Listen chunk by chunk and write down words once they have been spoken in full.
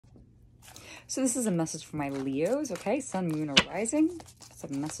So this is a message for my Leos, okay? Sun, moon, or rising. It's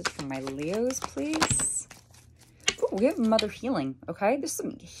a message for my Leos, please. Ooh, we have mother healing, okay? There's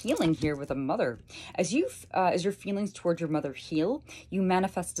some healing here with a mother. As your feelings toward your mother heal, you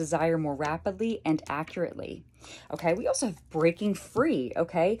manifest desire more rapidly and accurately. Okay, we also have breaking free,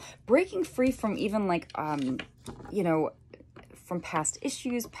 okay? Breaking free from even like, you know, from past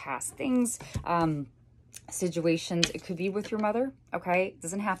issues, past things, situations. It could be with your mother, okay? It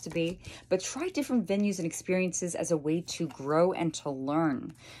doesn't have to be, but try different venues and experiences as a way to grow and to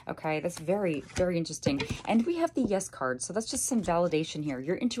learn, okay? That's very, very interesting. And we have the yes card, so that's just some validation here.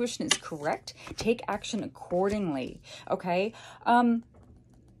 Your intuition is correct. Take action accordingly, okay?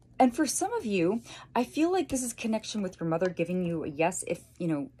 And for some of you, I feel like this is connection with your mother giving you a yes if, you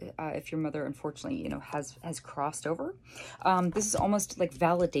know, if your mother, unfortunately, you know, has crossed over. This is almost like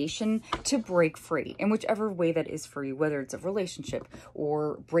validation to break free in whichever way that is for you, whether it's a relationship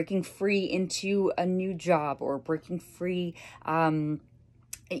or breaking free into a new job or breaking free,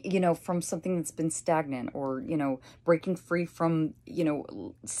 you know, from something that's been stagnant, or, you know, breaking free from, you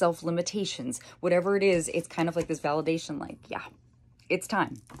know, self-limitations. Whatever it is, it's kind of like this validation, like, yeah, it's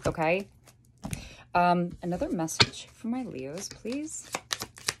time, okay? Another message for my Leos, please.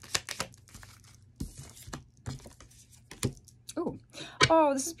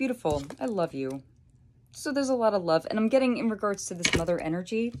 Oh, this is beautiful. I love you. So there's a lot of love, and I'm getting in regards to this mother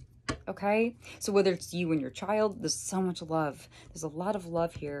energy, okay? So whether it's you and your child, there's so much love. There's a lot of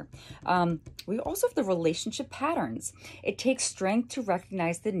love here. We also have the relationship patterns. It takes strength to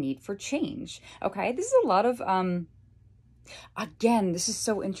recognize the need for change, okay? This is a lot of... Again, this is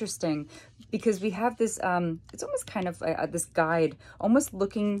so interesting because we have this, it's almost kind of this guide, almost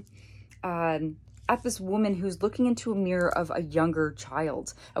looking at this woman who's looking into a mirror of a younger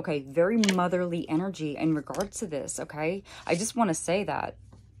child. Okay, very motherly energy in regards to this, okay? I just want to say that.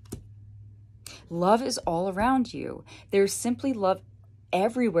 Love is all around you. There's simply love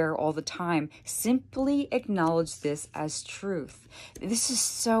everywhere all the time. Simply acknowledge this as truth. This is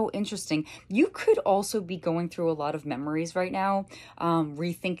so interesting. You could also be going through a lot of memories right now,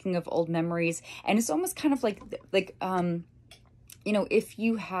 rethinking of old memories, and it's almost kind of like you know, if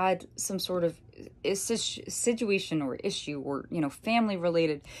you had some sort of situation or issue or, you know, family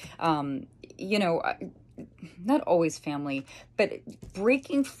related, you know, not always family, but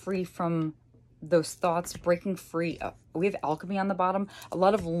breaking free from those thoughts, breaking free. We have alchemy on the bottom, a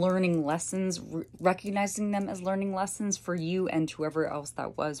lot of learning lessons, recognizing them as learning lessons for you and whoever else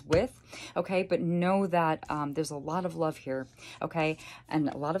that was with, okay? But know that there's a lot of love here, okay? And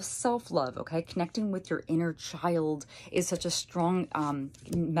a lot of self-love, okay? Connecting with your inner child is such a strong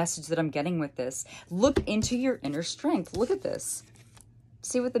message that I'm getting with this. Look into your inner strength. Look at this.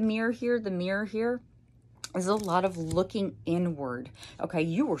 See with the mirror here, there's a lot of looking inward, okay?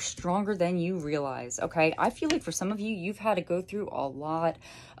 You are stronger than you realize, okay? I feel like for some of you, you've had to go through a lot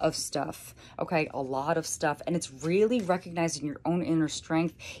of stuff, okay? A lot of stuff, and it's really recognizing your own inner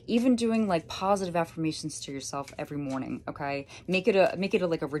strength, even doing like positive affirmations to yourself every morning, okay? Make it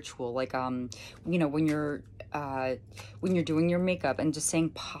like a ritual, like, you know, when you're doing your makeup and just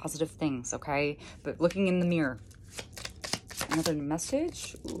saying positive things, okay? But looking in the mirror. Another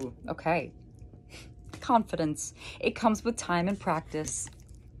message, ooh, okay. Confidence. It comes with time and practice.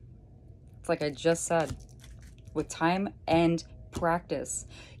 It's like I just said, with time and practice.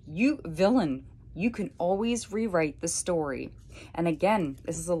 You, villain, you can always rewrite the story. And again,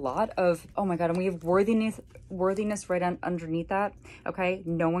 this is a lot of, oh my God, and we have worthiness right underneath that, okay?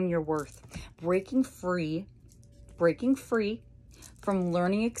 Knowing your worth. Breaking free from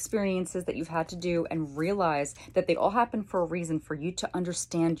learning experiences that you've had to do, and realize that they all happen for a reason, for you to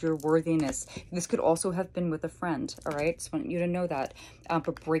understand your worthiness. This could also have been with a friend, all right? Just want you to know that,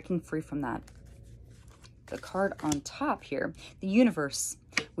 but breaking free from that. The card on top here, the universe.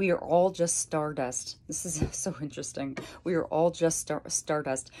 We are all just stardust. This is so interesting. We are all just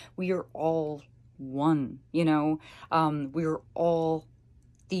stardust. We are all one, you know? We are all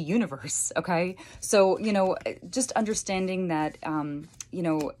the universe, okay? So, you know, just understanding that, you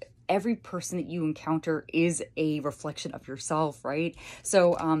know, every person that you encounter is a reflection of yourself, right?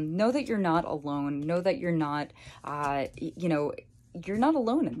 So know that you're not alone. Know that you're not, you know, you're not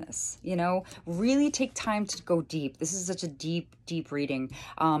alone in this, you know? Really take time to go deep. This is such a deep, deep reading.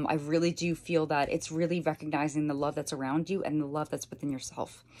 I really do feel that it's really recognizing the love that's around you and the love that's within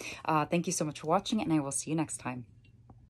yourself. Thank you so much for watching, and I will see you next time.